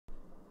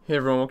Hey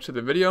everyone, welcome to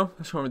the video.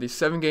 Let's go over the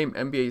 7-game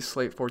NBA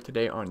slate for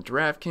today on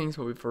Draftkings.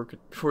 But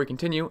before we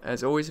continue,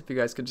 as always, if you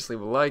guys could just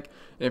leave a like,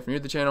 and if you're new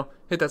to the channel,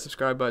 hit that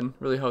subscribe button.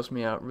 Really helps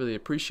me out, really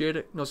appreciate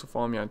it. And also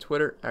follow me on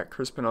Twitter at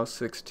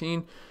Pennell16.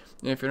 And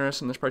if you're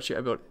interested in the spreadsheet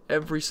I build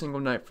every single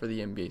night for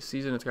the NBA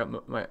season, it's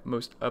got my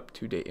most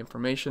up-to-date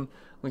information.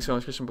 Links are in the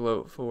description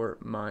below for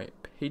my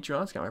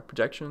Patreon. It's got my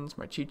projections,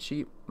 my cheat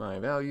sheet, my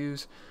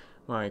values,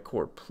 my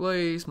core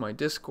plays, my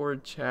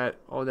Discord chat,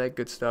 all that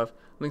good stuff.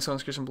 Links on the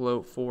description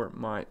below for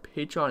my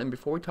Patreon. And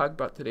before we talk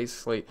about today's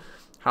slate,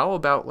 how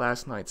about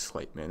last night's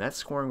slate, man? That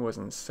scoring was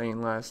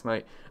insane last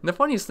night. And the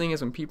funniest thing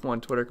is when people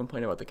on Twitter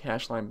complain about the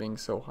cash line being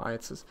so high,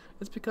 it's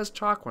because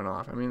chalk went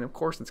off. I mean, of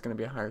course it's going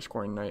to be a higher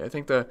scoring night. I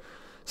think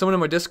someone in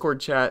my Discord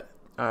chat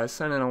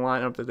sent in a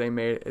lineup that they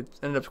made. It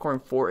ended up scoring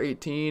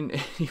 418,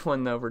 and he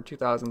won over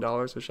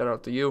 $2,000, so shout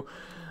out to you.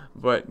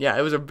 But yeah,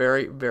 it was a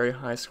very, very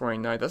high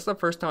scoring night. That's the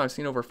first time I've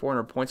seen over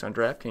 400 points on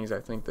DraftKings, I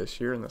think, this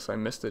year, unless I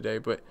missed a day.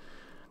 But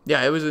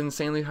yeah, it was an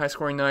insanely high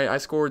scoring night. I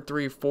scored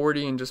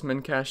 340 in just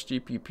min cash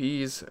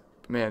GPPs.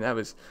 Man, that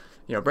was,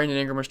 Brandon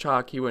Ingram was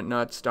chalk. He went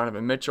nuts.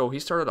 Donovan Mitchell, he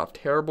started off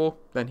terrible.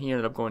 Then he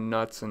ended up going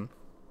nuts. And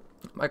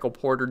Michael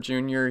Porter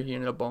Jr., he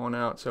ended up balling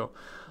out. So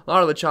a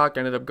lot of the chalk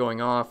ended up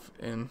going off.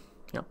 And,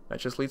 that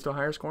just leads to a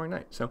higher scoring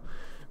night. So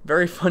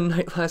very fun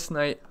night last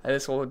night.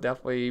 This will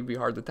definitely be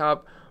hard to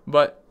top.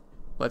 But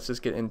let's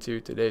just get into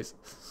today's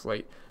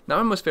slate. Not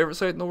my most favorite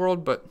slate in the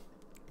world, but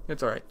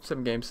it's alright.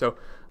 7 games. So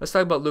let's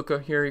talk about Luka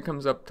here. He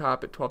comes up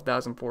top at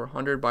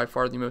 12,400, by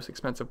far the most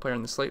expensive player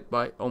on the slate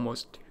by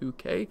almost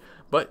 2K,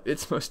 but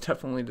it's most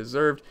definitely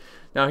deserved.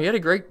 Now, he had a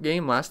great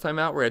game last time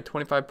out where he had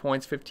 25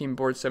 points, 15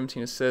 boards,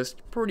 17 assists.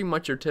 Pretty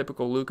much your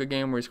typical Luka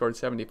game where he scored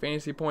 70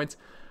 fantasy points.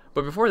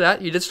 But before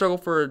that, he did struggle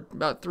for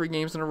about 3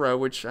 games in a row,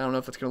 which I don't know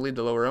if that's going to lead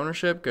to lower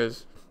ownership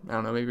because, I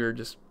don't know,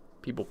 maybe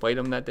people played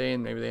him that day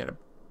and maybe they have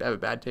a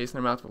bad taste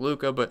in their mouth with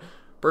Luka, but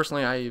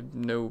personally, I have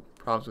no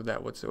problems with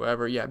that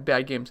whatsoever. Yeah,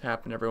 bad games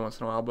happen every once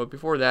in a while, but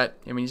before that,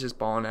 I mean, he's just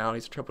balling out.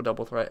 He's a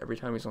triple-double threat every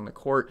time he's on the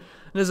court,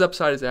 and his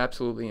upside is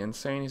absolutely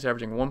insane. He's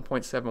averaging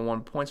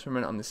 1.71 points per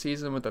minute on the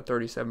season with a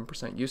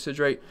 37% usage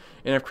rate,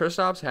 and if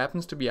Kristaps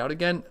happens to be out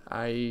again,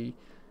 I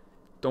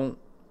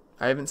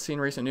haven't seen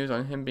recent news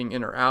on him being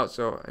in or out,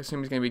 so I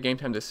assume he's going to be a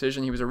game-time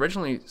decision. He was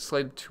originally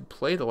slated to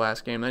play the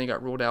last game, then he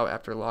got ruled out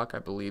after lock, I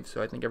believe,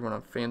 so I think everyone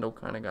on FanDuel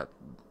kind of got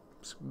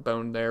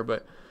boned there,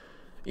 but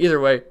either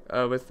way,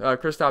 with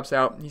Kristaps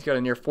out, he's got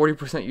a near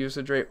 40%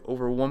 usage rate,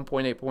 over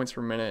 1.8 points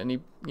per minute,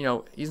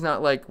 and he's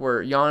not like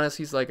where Giannis,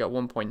 he's like at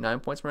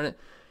 1.9 points per minute.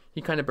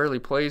 He kind of barely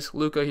plays.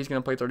 Luka, he's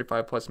going to play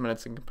 35 plus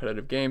minutes in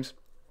competitive games,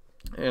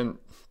 and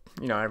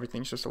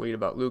everything's just elite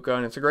about Luka,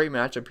 and it's a great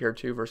matchup here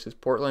too versus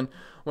Portland,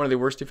 one of the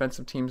worst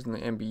defensive teams in the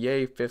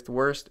NBA, 5th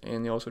worst,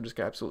 and they also just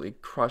got absolutely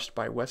crushed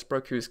by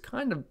Westbrook, who's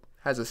kind of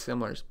has a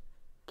similar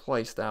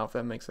play style, if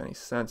that makes any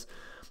sense.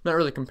 I'm not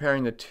really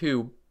comparing the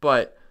two,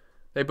 but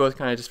they both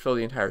kind of just fill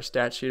the entire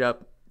stat sheet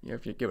up,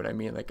 if you get what I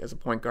mean, like as a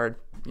point guard,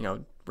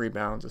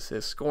 rebounds,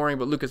 assists, scoring,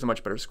 but Luka's a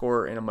much better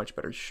scorer and a much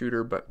better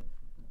shooter, but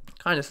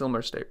kind of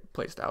similar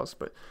play styles,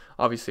 but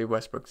obviously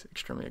Westbrook's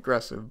extremely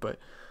aggressive, but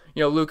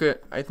Luka,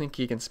 I think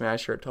he can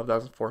smash here at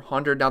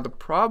 12,400. Now, the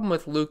problem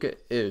with Luka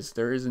is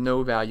there is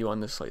no value on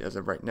this slate as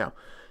of right now.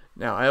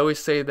 Now, I don't always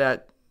say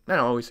that,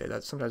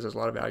 sometimes there's a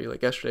lot of value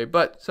like yesterday,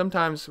 but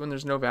sometimes when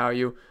there's no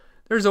value,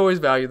 there's always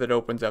value that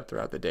opens up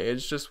throughout the day.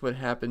 It's just what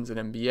happens in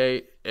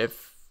NBA.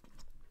 If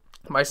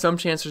by some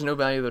chance there's no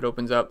value that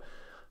opens up,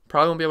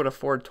 probably won't be able to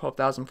afford a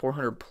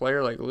 12,400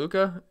 player like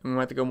Luka. We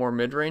might have to go more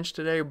mid-range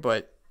today,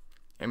 but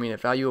I mean,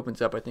 if value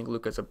opens up, I think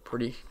Luka's a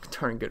pretty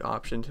darn good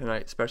option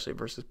tonight, especially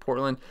versus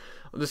Portland.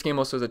 This game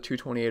also has a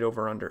 228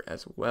 over-under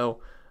as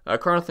well.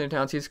 Karl-Anthony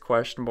Towns, he's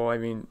questionable. I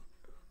mean,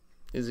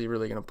 is he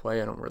really going to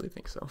play? I don't really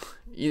think so.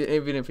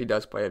 Even if he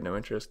does play, I have no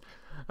interest.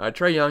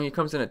 Trae Young, he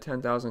comes in at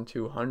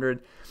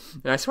 10,200.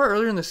 And I swear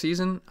earlier in the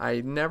season,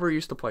 I never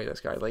used to play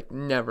this guy. Like,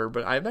 never.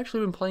 But I've actually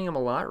been playing him a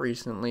lot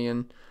recently.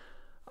 And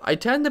I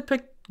tend to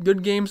pick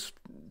good games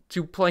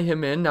to play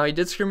him in. Now, he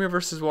did screw me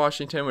versus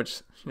Washington,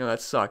 which,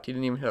 that sucked. He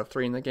didn't even hit a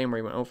 3 in the game where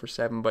he went 0 for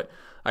 7. But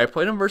I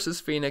played him versus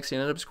Phoenix. He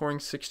ended up scoring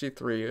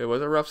 63. It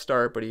was a rough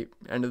start, but he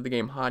ended the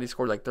game hot. He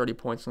scored like 30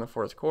 points in the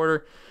 4th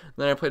quarter.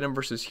 Then I played him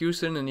versus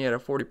Houston, and he had a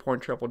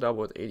 40-point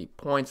triple-double with 80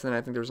 points. And then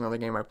I think there was another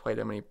game I played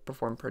him, and he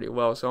performed pretty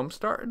well. So I'm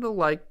starting to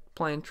like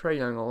playing Trae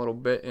Young a little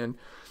bit. And,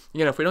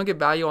 if we don't get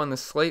value on the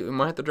slate, we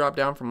might have to drop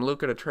down from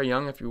Luka to Trae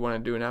Young if you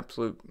want to do an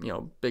absolute,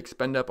 big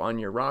spend-up on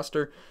your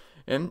roster.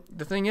 And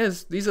the thing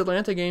is, these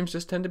Atlanta games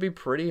just tend to be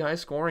pretty high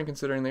scoring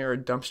considering they are a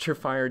dumpster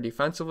fire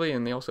defensively,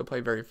 and they also play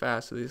very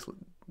fast. So these,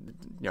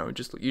 it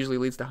just usually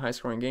leads to high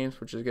scoring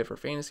games, which is good for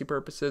fantasy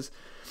purposes.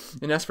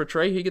 And as for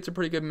Trae, he gets a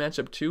pretty good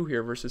matchup too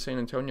here versus San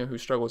Antonio, who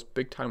struggles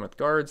big time with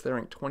guards. They're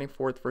ranked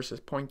 24th versus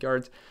point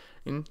guards.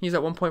 And he's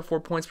at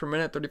 1.4 points per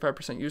minute,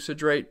 35%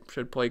 usage rate.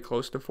 Should play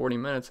close to 40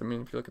 minutes. I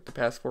mean, if you look at the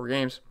past 4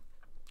 games,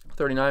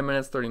 39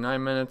 minutes,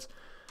 39 minutes.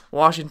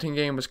 Washington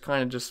game was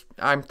kind of just,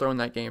 I'm throwing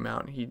that game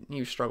out.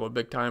 He struggled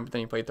big time, but then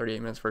he played 38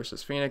 minutes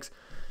versus Phoenix.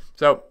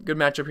 So, good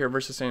matchup here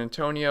versus San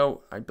Antonio.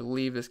 I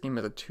believe this game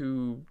has a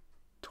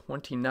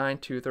 229,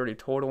 230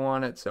 total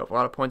on it. So if a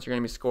lot of points are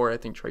going to be scored, I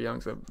think Trae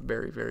Young's a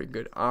very, very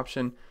good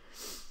option.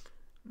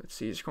 Let's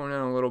see, just going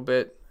down a little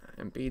bit.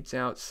 Embiid's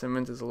out.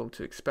 Simmons is a little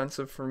too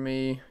expensive for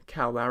me.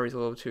 Kyle Lowry's a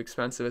little too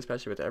expensive,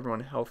 especially with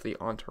everyone healthy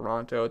on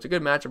Toronto. It's a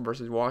good matchup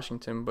versus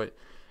Washington, but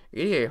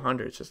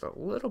 8,800 is just a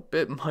little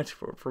bit much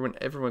for when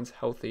everyone's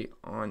healthy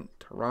on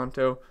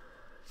Toronto.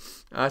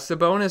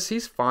 Sabonis,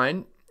 he's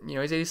fine. You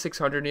know, he's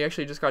 8,600. He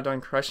actually just got done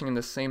crushing in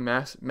the same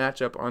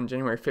matchup on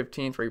January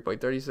 15th, where he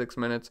played 36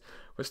 minutes.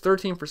 Was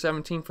 13 for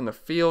 17 from the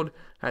field.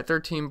 Had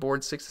 13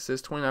 boards, 6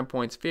 assists, 29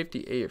 points,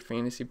 58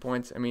 fantasy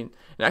points. I mean,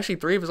 and actually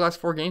 3 of his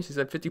last 4 games, he's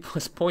had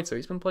 50-plus points, so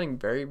he's been playing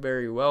very,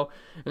 very well.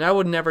 And I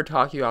would never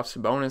talk you off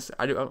Sabonis.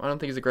 I don't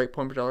think he's a great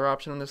point per dollar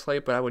option on this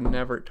slate, but I would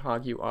never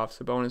talk you off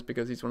Sabonis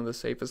because he's one of the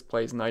safest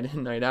plays night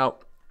in, night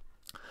out.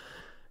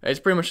 It's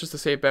pretty much just a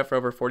safe bet for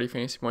over 40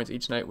 fantasy points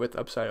each night with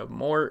upside of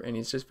more, and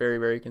he's just very,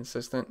 very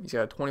consistent. He's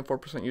got a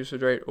 24%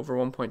 usage rate, over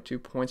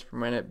 1.2 points per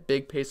minute.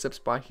 Big pace-up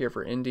spot here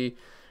for Indy.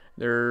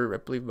 They're, I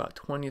believe, about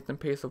 20th in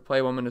pace of play,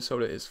 while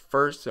Minnesota is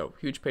first, so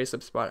huge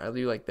pace-up spot. I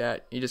do like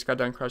that. He just got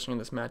done crushing in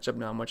this matchup.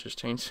 Not much has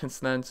changed since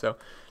then, so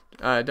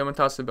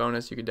Domantas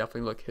Sabonis, you could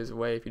definitely look his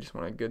way if you just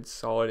want a good,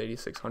 solid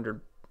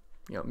 8,600,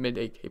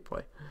 mid-8K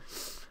play.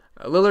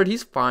 Lillard,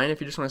 he's fine if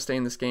you just want to stay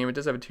in this game. It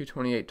does have a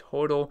 228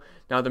 total.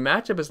 Now, the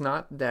matchup is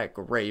not that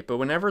great, but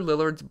whenever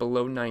Lillard's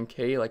below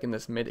 9K, like in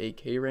this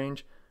mid-8K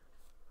range,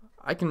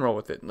 I can roll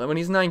with it. When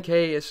he's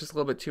 9K, it's just a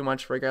little bit too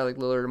much for a guy like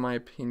Lillard, in my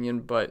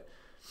opinion, but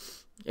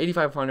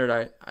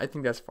 8,500, I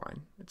think that's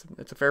fine.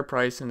 It's a fair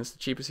price, and it's the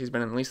cheapest he's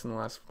been, at least in the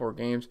last 4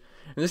 games.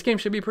 And this game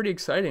should be pretty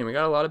exciting. We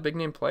got a lot of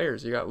big-name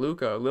players. You got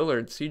Luka,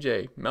 Lillard,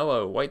 CJ,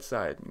 Melo,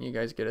 Whiteside. You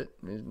guys get it.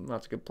 There's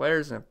lots of good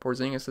players, and if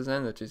Porzingis is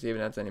in, that just even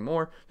adds any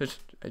more.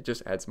 It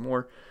just adds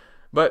more.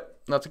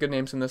 But lots of good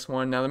names in this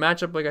one. Now, the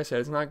matchup, like I said,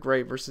 is not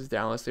great versus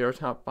Dallas. They are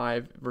top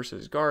 5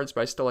 versus guards,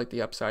 but I still like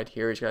the upside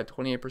here. He's got a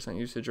 28%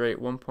 usage rate,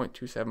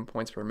 1.27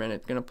 points per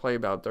minute. Going to play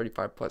about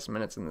 35-plus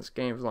minutes in this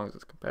game as long as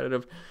it's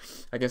competitive.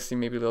 I can see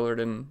maybe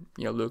Lillard and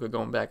Luka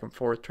going back and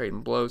forth,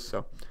 trading blows.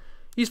 So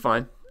he's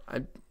fine.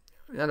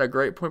 Not a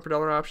great point per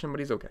dollar option,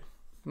 but he's okay.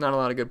 Not a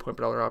lot of good point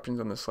per dollar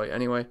options on this slate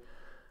anyway.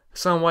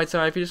 Some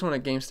Whiteside, if you just want to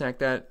game stack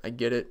that, I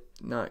get it.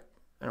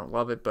 I don't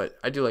love it, but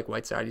I do like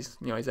Whiteside. He's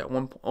at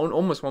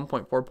almost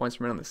 1.4 points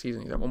per minute on the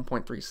season. He's at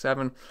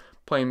 1.37,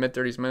 playing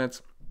mid-30s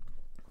minutes.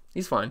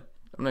 He's fine.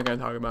 I'm not going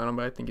to talk about him,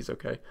 but I think he's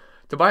okay.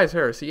 Tobias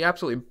Harris, he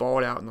absolutely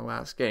balled out in the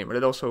last game, but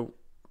it also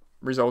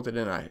resulted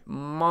in a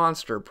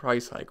monster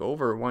price hike,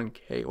 over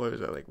 1K. What was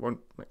it, like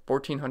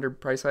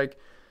 1,400 price hike?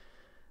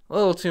 A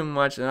little too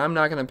much, and I'm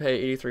not going to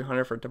pay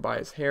 $8,300 for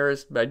Tobias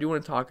Harris, but I do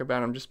want to talk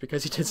about him just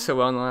because he did so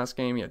well in the last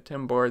game. He had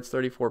 10 boards,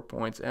 34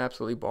 points,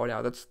 absolutely balled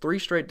out. That's 3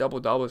 straight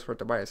double-doubles for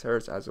Tobias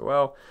Harris as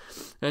well.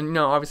 And,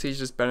 obviously he's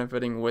just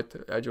benefiting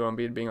with Joel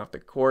Embiid being off the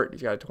court.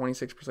 He's got a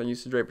 26%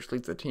 usage rate, which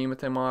leads the team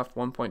with him off,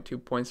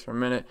 1.2 points per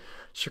minute.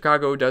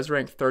 Chicago does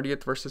rank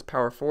 30th versus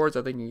power forwards.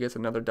 I think he gets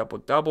another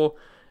double-double.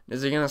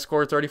 Is he going to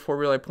score 34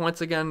 relay points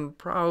again?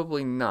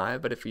 Probably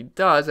not, but if he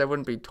does, I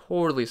wouldn't be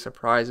totally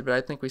surprised, but I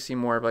think we see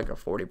more of like a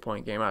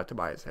 40-point game out of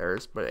Tobias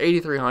Harris. But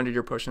 8,300,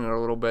 you're pushing it a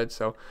little bit,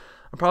 so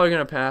I'm probably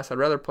going to pass. I'd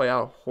rather play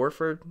out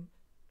Horford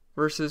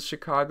versus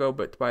Chicago,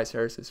 but Tobias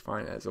Harris is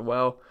fine as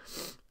well.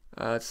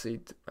 Let's see.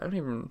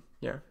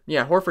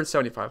 Horford's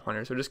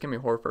 7,500, so just give me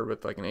Horford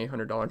with like an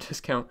 $800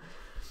 discount.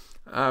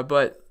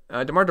 But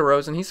DeMar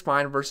DeRozan, he's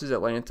fine versus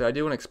Atlanta. I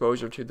do want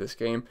exposure to this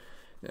game,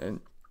 and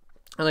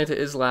Atlanta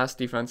is last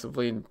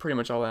defensively in pretty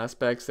much all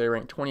aspects. They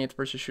rank 20th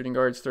versus shooting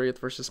guards, 30th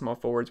versus small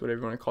forwards,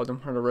 whatever you want to call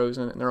them,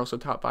 DeRozan, and they're also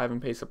top 5 in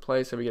pace of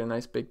play, so we get a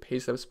nice big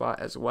pace-up spot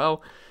as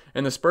well.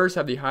 And the Spurs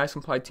have the highest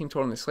implied team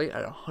total in the slate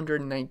at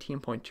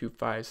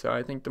 119.25, so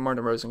I think DeMar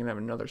DeRozan can have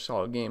another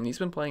solid game. And he's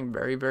been playing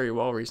very, very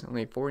well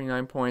recently.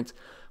 49 points,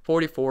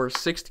 44,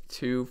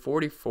 62,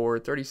 44,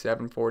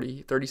 37,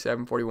 40,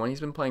 37, 41. He's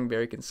been playing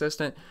very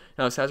consistent.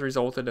 Now, this has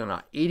resulted in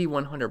a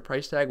 $8,100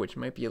 price tag, which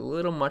might be a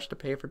little much to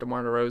pay for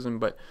DeMar DeRozan,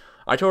 but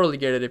I totally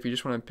get it if you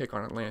just want to pick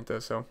on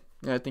Atlanta. So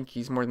I think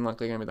he's more than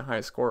likely going to be the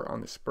highest scorer on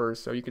the Spurs,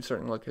 so you could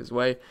certainly look his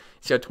way.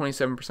 He's got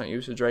 27%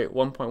 usage rate,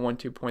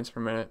 1.12 points per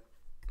minute.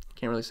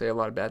 Can't really say a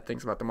lot of bad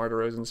things about DeMar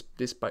DeRozan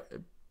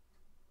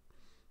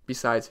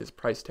besides his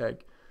price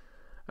tag.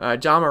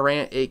 John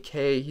Morant,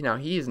 8K,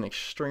 he is an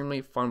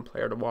extremely fun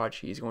player to watch.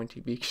 He's going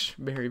to be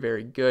very,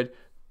 very good.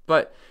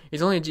 But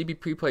he's only a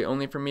GPP play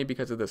only for me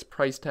because of this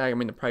price tag. I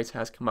mean, the price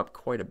has come up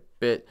quite a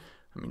bit.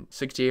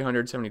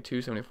 6,800,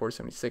 72, 74,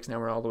 76. Now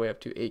we're all the way up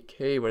to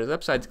 8K, but his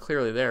upside's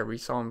clearly there. We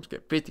saw him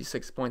get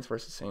 56 points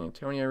versus San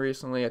Antonio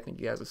recently. I think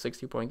he has a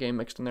 60-point game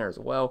mixed in there as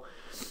well.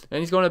 And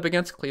he's going up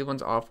against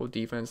Cleveland's awful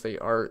defense. They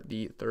are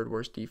the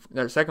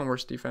second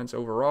worst defense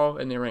overall,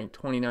 and they rank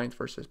 29th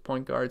versus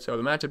point guard. So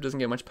the matchup doesn't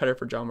get much better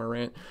for John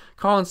Morant.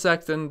 Colin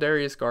Sexton,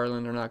 Darius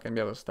Garland are not going to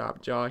be able to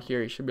stop Ja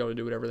here. He should be able to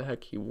do whatever the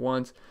heck he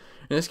wants.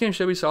 And this game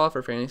should be solid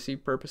for fantasy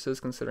purposes,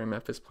 considering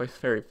Memphis plays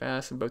very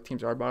fast, and both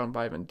teams are bottom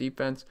 5 in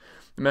defense.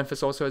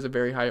 Memphis also has a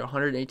very high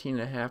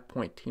 118.5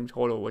 point team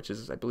total, which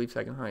is, I believe,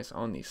 second highest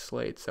on these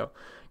slates. So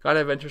gotta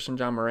have interest in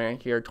Ja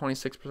Morant here.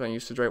 26%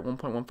 usage rate,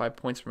 1.15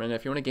 points per minute.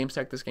 If you want to game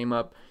stack this game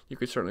up, you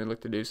could certainly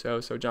look to do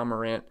so. So Ja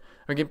Morant,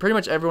 again, pretty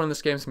much everyone in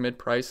this game is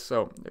mid-price,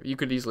 so you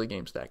could easily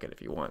game stack it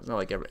if you want. It's not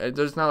like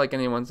there's not like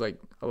anyone's like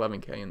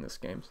 11K in this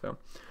game. So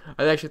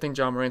I actually think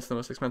Ja Morant's the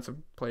most expensive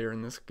player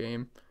in this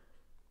game.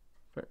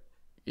 But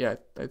yeah,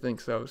 I think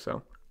so.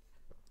 So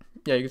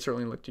yeah, you could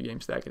certainly look to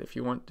game stack it if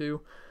you want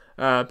to.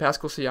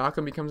 Pascal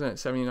Siakam becomes in at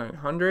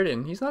 7,900,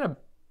 and he's not a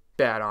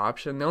bad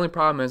option. The only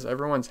problem is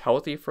everyone's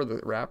healthy for the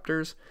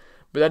Raptors,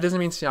 but that doesn't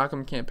mean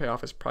Siakam can't pay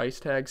off his price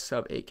tag,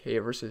 sub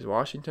 8K versus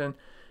Washington.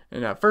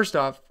 And first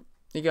off,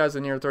 he has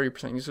a near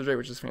 30% usage rate,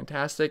 which is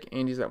fantastic,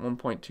 and he's at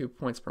 1.2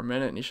 points per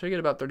minute, and he should get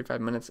about 35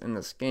 minutes in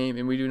this game.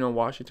 And we do know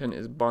Washington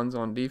is buns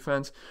on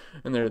defense,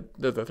 and they're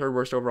the third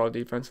worst overall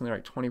defense, and they're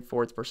like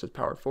 24th versus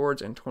power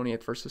forwards and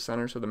 20th versus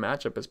center, so the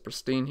matchup is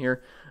pristine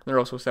here. And they're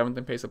also 7th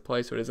in pace of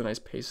play, so it is a nice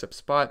pace-up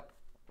spot.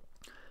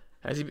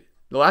 The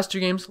last 2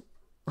 games,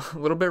 a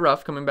little bit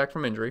rough coming back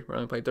from injury. We're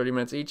only played 30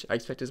 minutes each. I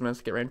expect his minutes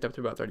to get ranked up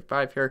to about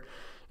 35 here.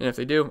 And if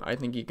they do, I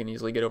think he can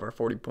easily get over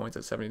 40 points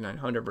at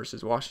 7,900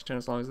 versus Washington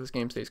as long as this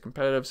game stays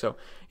competitive. So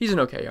he's an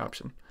okay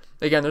option.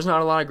 Again, there's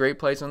not a lot of great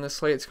plays on this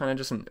slate. It's kind of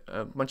just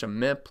a bunch of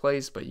meh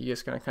plays, but you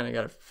just kind of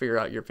got to figure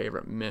out your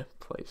favorite meh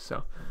plays. So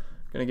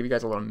I'm going to give you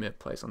guys a lot of meh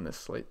plays on this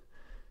slate.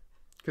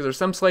 Because there's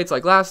some slates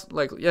like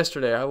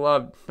yesterday, I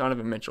loved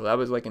Donovan Mitchell. That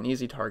was like an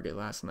easy target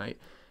last night.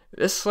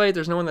 This slate,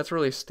 there's no one that's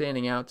really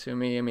standing out to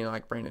me. I mean,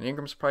 like Brandon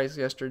Ingram's price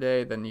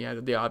yesterday. Then you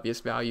had the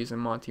obvious values in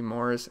Monty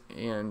Morris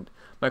and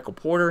Michael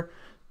Porter.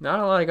 Not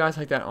a lot of guys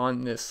like that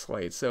on this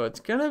slate. So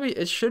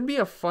it should be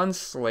a fun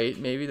slate.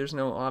 Maybe there's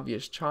no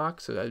obvious chalk,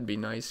 so that'd be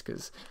nice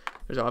because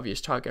there's obvious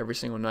chalk every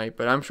single night.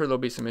 But I'm sure there'll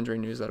be some injury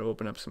news that'll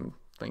open up some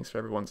things for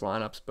everyone's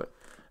lineups. But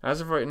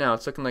as of right now,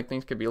 it's looking like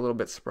things could be a little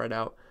bit spread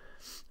out.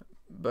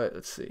 But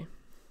let's see.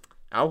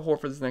 Al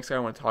Horford's the next guy I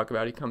want to talk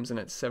about. He comes in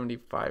at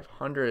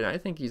 7,500, and I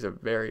think he's a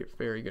very,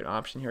 very good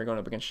option here going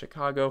up against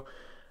Chicago.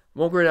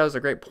 Won't grade out as a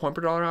great point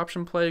per dollar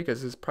option play because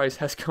his price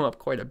has come up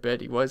quite a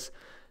bit. He was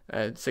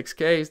at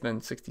 6Ks,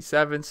 then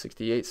 67,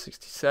 68,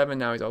 67.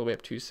 Now he's all the way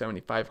up to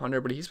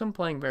 7,500, but he's been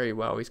playing very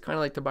well. He's kind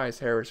of like Tobias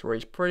Harris, where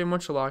he's pretty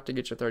much a lock to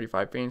get you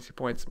 35 fantasy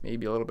points,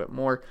 maybe a little bit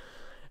more.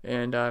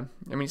 And, I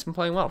mean, he's been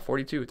playing well.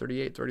 42,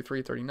 38,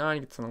 33, 39. He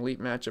gets an elite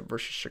matchup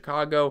versus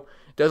Chicago.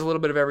 Does a little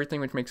bit of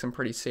everything, which makes him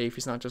pretty safe.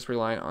 He's not just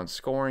reliant on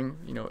scoring.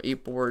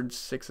 8 boards,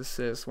 6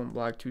 assists, 1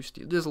 block, 2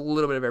 steals. Does a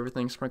little bit of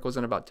everything. Sprinkles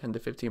in about 10 to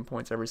 15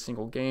 points every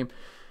single game.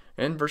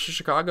 And versus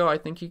Chicago, I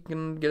think he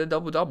can get a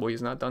double-double.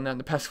 He's not done that in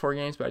the past 4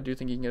 games, but I do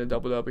think he can get a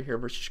double-double here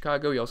versus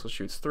Chicago. He also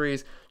shoots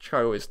threes.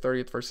 Chicago is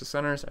 30th versus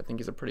centers. I think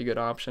he's a pretty good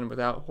option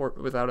without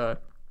a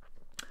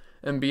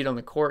Embiid on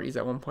the court. He's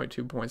at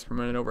 1.2 points per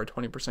minute, over a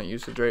 20%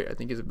 usage rate. I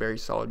think he's a very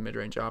solid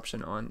mid-range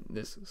option on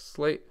this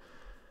slate.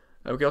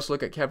 We can also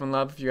look at Kevin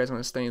Love. If you guys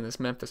want to stay in this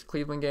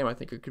Memphis-Cleveland game, I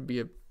think it could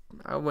be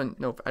I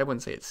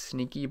wouldn't say it's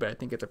sneaky, but I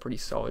think it's a pretty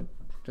solid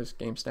just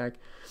game stack.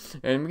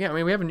 And yeah, I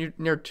mean, we have a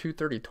near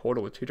 230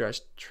 total with 2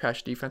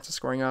 trash defenses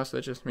scoring out, so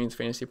that just means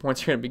fantasy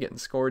points are going to be getting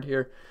scored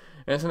here.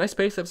 And it's a nice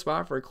pace-up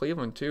spot for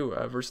Cleveland, too,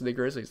 versus the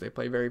Grizzlies. They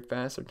play very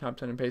fast. They're top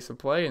 10 in pace of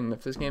play, and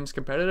if this game's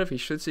competitive, he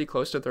should see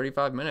close to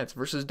 35 minutes.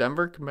 Versus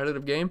Denver,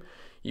 competitive game,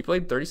 he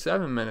played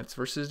 37 minutes.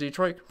 Versus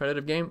Detroit,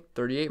 competitive game,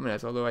 38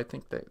 minutes, although I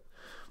think that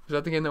was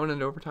that the game that went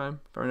into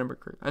overtime, if I remember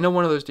correctly. I know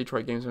one of those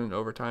Detroit games went into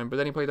overtime, but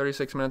then he played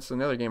 36 minutes in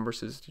the other game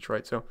versus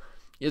Detroit. So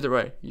either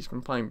way, he's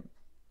been playing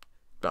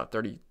about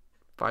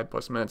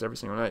 35-plus minutes every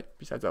single night,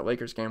 besides that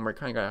Lakers game where it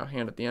kind of got out of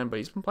hand at the end. But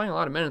he's been playing a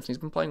lot of minutes, and he's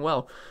been playing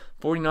well.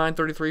 49,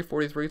 33,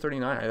 43,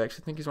 39. I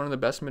actually think he's one of the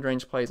best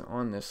mid-range plays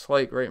on this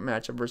slate. Great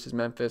matchup versus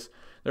Memphis.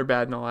 They're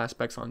bad in all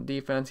aspects on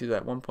defense. He's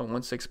at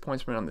 1.16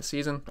 points per minute on the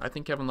season. I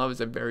think Kevin Love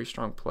is a very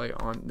strong play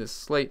on this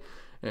slate,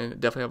 and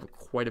definitely have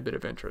quite a bit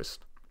of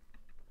interest.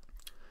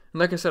 And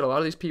like I said, a lot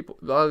of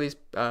these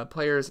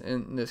players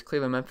in this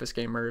Cleveland-Memphis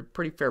game are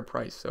pretty fair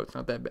price, so it's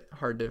not that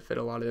hard to fit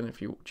a lot in if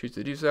you choose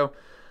to do so.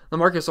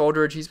 LaMarcus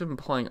Aldridge, he's been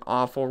playing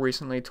awful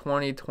recently.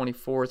 20,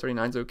 24,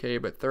 39 is okay,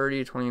 but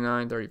 30,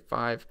 29,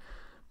 35.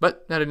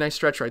 But had a nice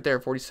stretch right there,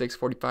 46,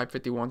 45,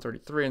 51,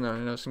 33. And then I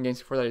know some games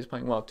before that he's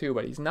playing well too,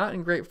 but he's not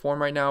in great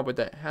form right now, but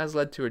that has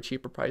led to a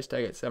cheaper price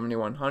tag at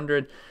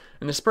 7,100.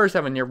 And the Spurs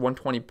have a near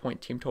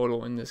 120-point team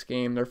total in this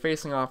game. They're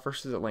facing off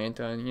versus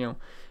Atlanta, and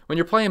when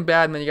you're playing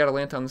bad and then you got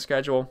Atlanta on the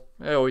schedule,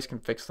 they always can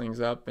fix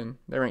things up. And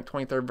they're ranked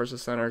 23rd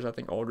versus centers. I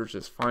think Aldridge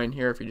is fine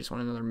here if you just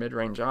want another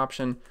mid-range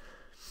option.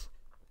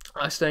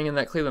 Staying in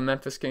that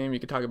Cleveland-Memphis game, you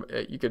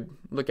could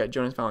look at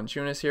Jonas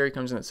Valanciunas here. He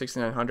comes in at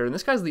 6,900, and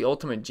this guy's the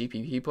ultimate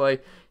GPP play.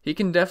 He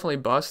can definitely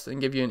bust and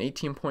give you an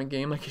 18-point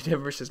game like he did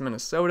versus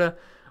Minnesota,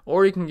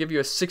 or he can give you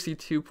a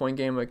 62-point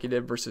game like he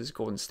did versus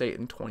Golden State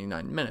in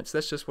 29 minutes.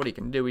 That's just what he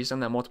can do. He's done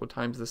that multiple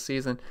times this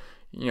season.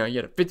 You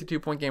had a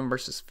 52-point game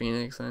versus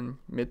Phoenix and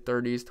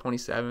mid-30s,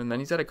 27. Then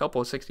he's had a couple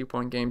of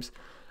 60-point games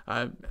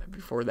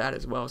before that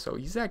as well. So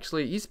he's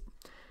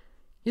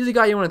he's a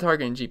guy you want to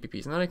target in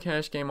GPPs. Not a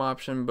cash game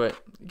option, but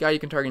a guy you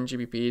can target in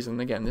GPPs. And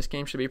again, this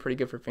game should be pretty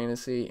good for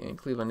fantasy. And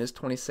Cleveland is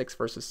 26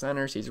 versus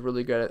centers. He's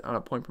really good on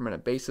a point per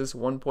minute basis,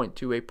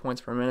 1.28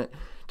 points per minute.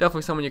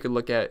 Definitely someone you could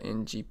look at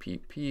in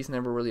GPPs.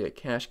 Never really a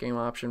cash game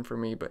option for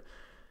me, but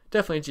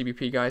definitely a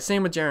GPP guy.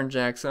 Same with Jaren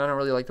Jackson. I don't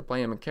really like to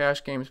play him in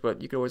cash games,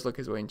 but you could always look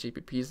his way in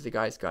GPPs. The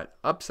guy's got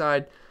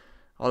upside,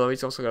 although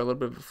he's also got a little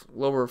bit of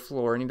lower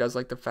floor, and he does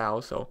like to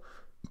foul, so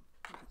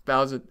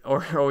fouls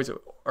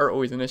are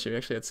always an issue. He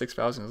actually had 6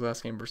 fouls in his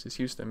last game versus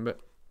Houston, but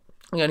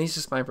again, he's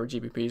just fine for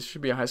GPPs.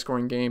 Should be a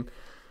high-scoring game.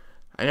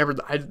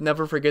 I'd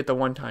never forget the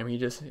one time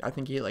I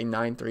think he hit like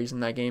 9 threes in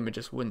that game. It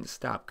just wouldn't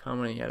stop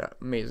coming. He had an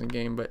amazing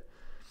game, but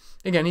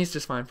again, he's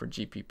just fine for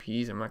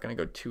GPPs. I'm not going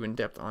to go too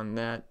in-depth on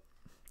that.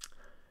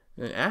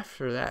 And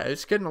after that,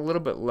 it's getting a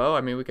little bit low.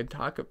 I mean, we could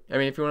talk. I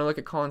mean, if you want to look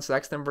at Colin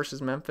Sexton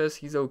versus Memphis,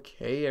 he's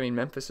okay. I mean,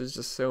 Memphis is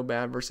just so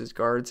bad versus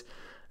guards.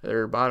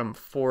 They're bottom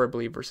 4, I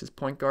believe, versus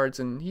point guards,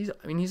 and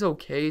he's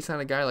okay. He's not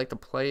a guy I like to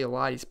play a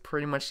lot. He's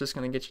pretty much just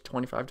going to get you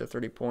 25 to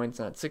 30 points.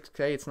 And at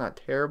 6K, it's not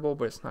terrible,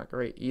 but it's not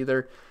great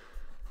either.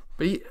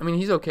 But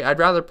he's okay. I'd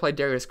rather play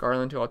Darius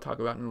Garland, who I'll talk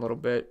about in a little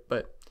bit.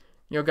 But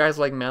guys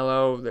like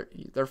Melo,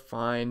 they're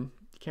fine.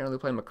 You can't really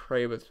play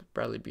McRae with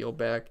Bradley Beal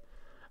back.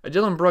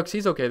 Dillon Brooks,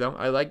 he's okay though.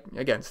 I like,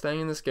 again,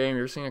 staying in this game.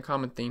 You're seeing a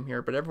common theme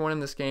here, but everyone in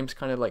this game is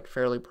kind of like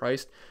fairly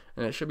priced,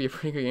 and it should be a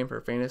pretty good game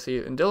for fantasy.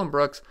 And Dillon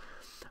Brooks,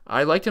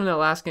 I liked him in that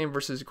last game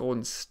versus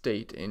Golden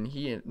State, and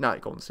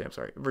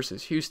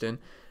versus Houston.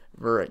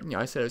 Where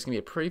I said it was gonna be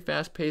a pretty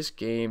fast-paced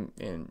game,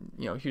 and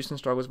Houston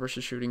struggles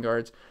versus shooting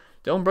guards.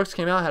 Dillon Brooks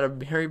came out, had a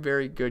very,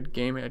 very good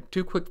game. He had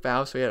 2 quick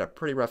fouls, so he had a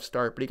pretty rough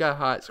start, but he got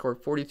hot,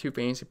 scored 42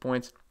 fantasy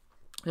points.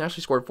 He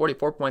actually scored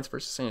 44 points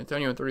versus San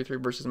Antonio and 33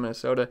 versus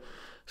Minnesota.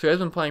 So he has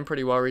been playing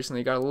pretty well recently.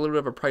 He got a little bit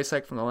of a price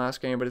hike from the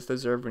last game, but it's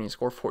deserved when he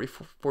scored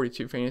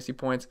 42 fantasy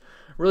points.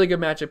 Really good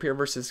matchup here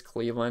versus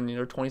Cleveland.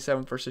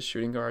 27th versus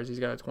shooting guards. He's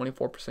got a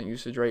 24%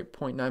 usage rate,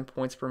 0.9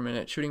 points per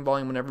minute. Shooting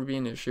volume will never be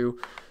an issue.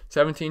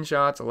 17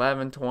 shots,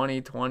 11,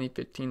 20, 20,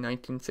 15,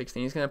 19,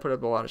 16. He's going to put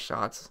up a lot of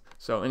shots.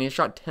 And he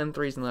shot 10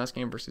 threes in the last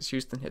game versus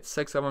Houston, hit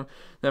 6 of them.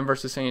 Then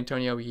versus San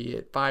Antonio, he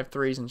hit 5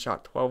 threes and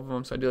shot 12 of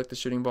them. So I do like the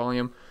shooting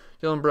volume.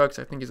 Dillon Brooks,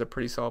 I think, is a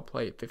pretty solid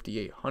play at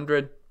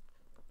 5,800.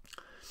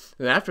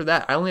 Then after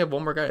that, I only have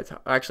one more guy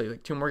actually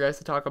 2 more guys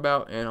to talk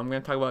about, and I'm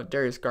going to talk about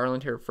Darius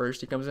Garland here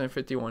first. He comes in at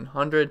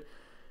 5,100,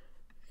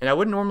 and I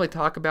wouldn't normally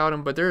talk about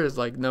him, but there is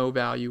no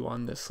value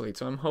on this slate,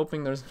 so I'm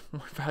hoping there's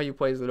more value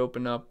plays that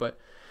open up, but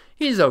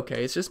he's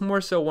okay. It's just more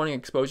so wanting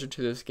exposure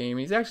to this game.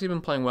 He's actually been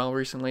playing well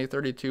recently,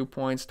 32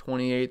 points,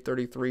 28,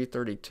 33,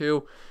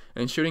 32,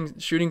 and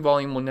shooting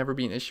volume will never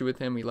be an issue with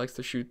him. He likes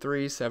to shoot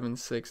 3, 7,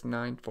 6,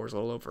 9, 4 is a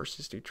little low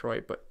versus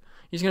Detroit, but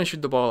he's going to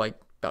shoot the ball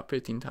about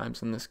 15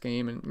 times in this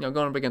game. And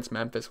going up against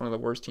Memphis, one of the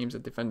worst teams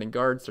at defending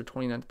guards, they're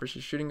 29th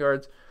versus shooting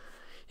guards.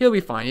 He'll be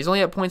fine. He's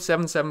only at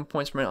 0.77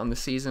 points per minute on the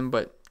season,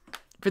 but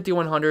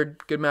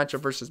 5,100, good matchup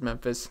versus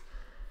Memphis.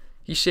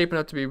 He's shaping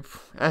up to be,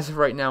 as of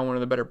right now, one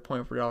of the better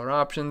point per dollar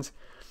options.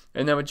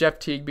 And then with Jeff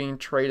Teague being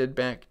traded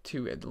back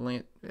to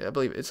Atlanta, I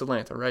believe it's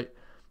Atlanta, right?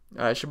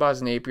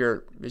 Shabazz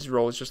Napier, his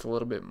role is just a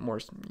little bit more,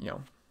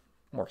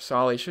 more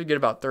solid. He should get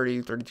about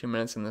 30, 32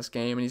 minutes in this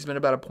game, and he's been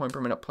about a point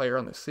per minute player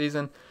on the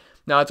season.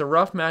 Now, it's a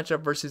rough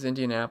matchup versus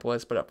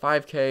Indianapolis, but at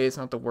 5K, it's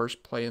not the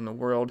worst play in the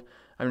world.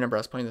 I remember I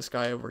was playing this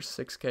guy over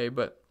 6K,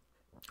 but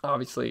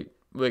obviously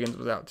Wiggins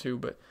was out too,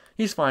 but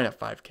he's fine at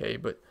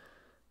 5K. But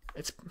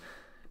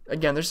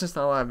again, there's just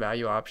not a lot of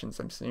value options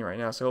I'm seeing right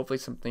now, so hopefully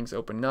some things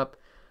open up.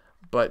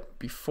 But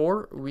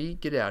before we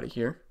get out of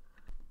here,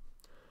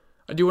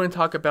 I do want to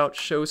talk about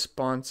show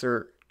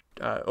sponsor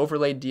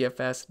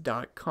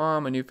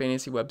OverlayDFS.com, a new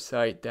fantasy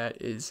website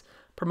that is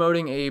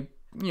promoting a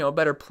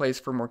better place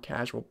for more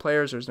casual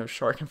players. There's no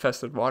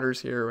shark-infested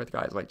waters here with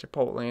guys like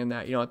Chipotle and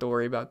that. You don't have to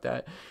worry about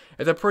that.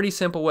 It's a pretty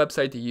simple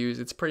website to use.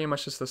 It's pretty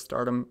much just a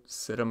start 'em,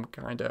 sit 'em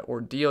kind of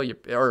ordeal.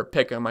 Or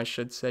pick 'em, I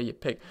should say. You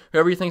pick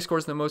whoever you think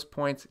scores the most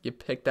points. You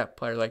pick that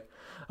player. Like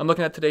I'm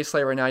looking at today's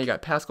slate right now. You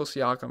got Pascal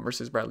Siakam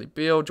versus Bradley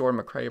Beal,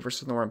 Jordan McRae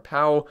versus Norman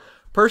Powell.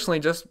 Personally,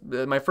 just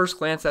my first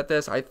glance at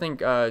this, I think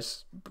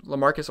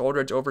LaMarcus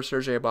Aldridge over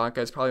Serge Ibaka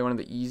is probably one of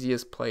the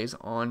easiest plays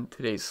on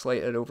today's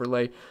slate at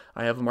Overlay.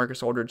 I have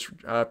LaMarcus Aldridge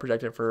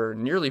projected for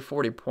nearly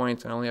 40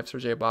 points, and I only have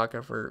Serge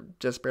Ibaka for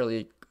just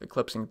barely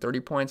eclipsing 30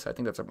 points. I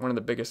think that's one of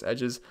the biggest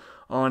edges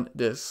on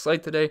this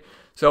slate today.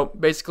 So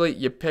basically,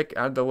 you pick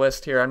out of the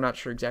list here. I'm not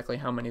sure exactly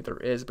how many there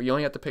is, but you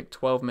only have to pick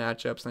 12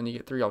 matchups, then you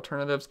get 3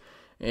 alternatives.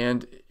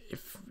 And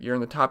if you're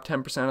in the top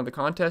 10% of the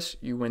contest,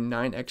 you win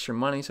 9 extra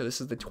money. So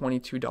this is the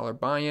 $22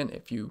 buy-in.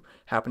 If you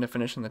happen to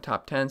finish in the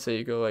top 10, say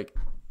you go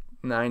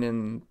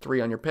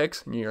 9-3 on your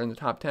picks, and you're in the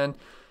top 10.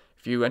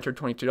 If you enter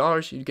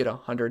 $22, you get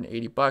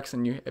 $180.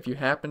 And if you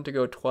happen to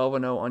go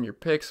 12-0 on your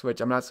picks, which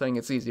I'm not saying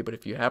it's easy, but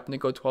if you happen to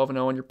go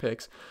 12-0 on your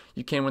picks,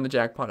 you can win the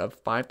jackpot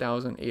of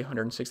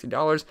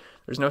 $5,860.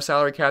 There's no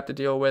salary cap to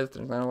deal with.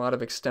 There's not a lot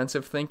of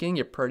extensive thinking.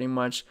 You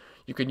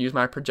can use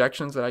my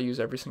projections that I use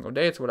every single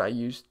day. It's what I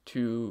use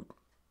to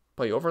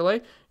play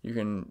Overlay. You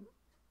can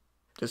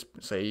just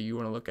say you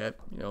want to look at,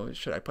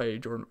 should I play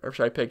Jordan, or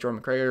should I pick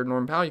Jordan McRae or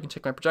Norman Powell? You can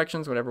check my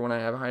projections. Whatever one I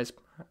have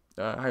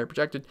higher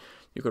projected,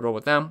 you could roll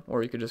with them,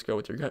 or you could just go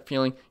with your gut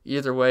feeling.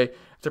 Either way,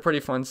 it's a pretty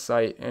fun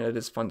site, and it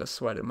is fun to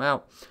sweat them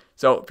out.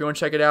 So if you want to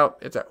check it out,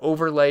 it's at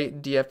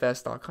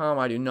overlaydfs.com.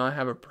 I do not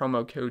have a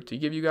promo code to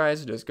give you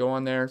guys. Just go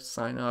on there,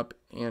 sign up,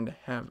 and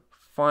have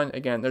fun.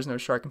 Again, there's no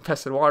shark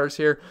infested waters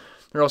here.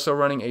 They're also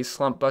running a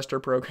slump buster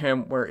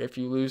program where if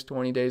you lose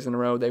 20 days in a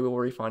row, they will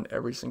refund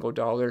every single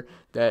dollar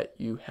that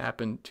you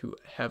happen to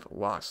have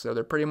lost. So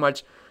they're pretty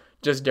much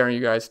just daring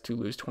you guys to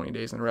lose 20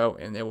 days in a row,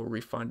 and they will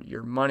refund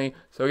your money.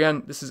 So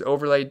again, this is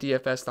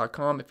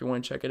overlaydfs.com if you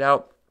want to check it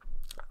out.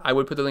 I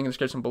would put the link in the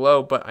description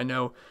below, but I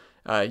know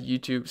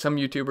some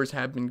YouTubers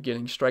have been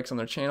getting strikes on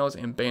their channels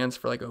and bans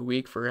for like a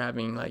week for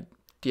having like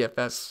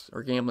DFS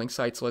or gambling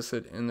sites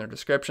listed in their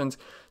descriptions.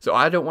 So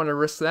I don't want to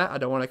risk that. I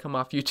don't want to come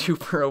off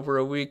YouTube for over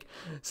a week.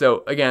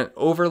 So again,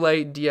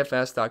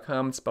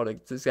 overlaydfs.com. It's spelled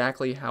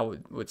exactly how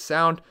it would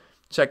sound.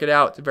 Check it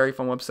out. It's a very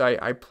fun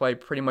website. I play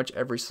pretty much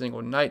every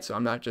single night, so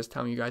I'm not just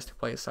telling you guys to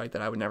play a site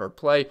that I would never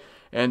play.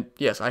 And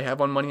yes, I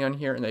have won money on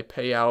here, and they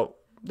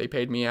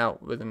paid me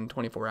out within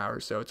 24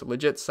 hours. So it's a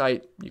legit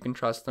site. You can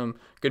trust them.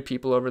 Good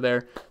people over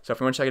there. So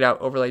if you want to check it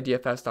out,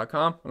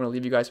 overlaydfs.com. I'm going to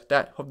leave you guys with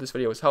that. Hope this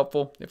video was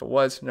helpful. If it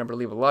was, remember to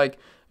leave a like.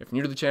 If you're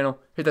new to the channel,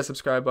 hit that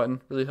subscribe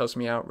button. Really helps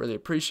me out. Really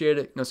appreciate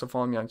it. You can also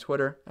follow me on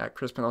Twitter at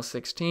Pennell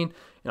 16.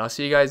 And I'll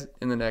see you guys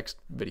in the next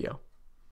video.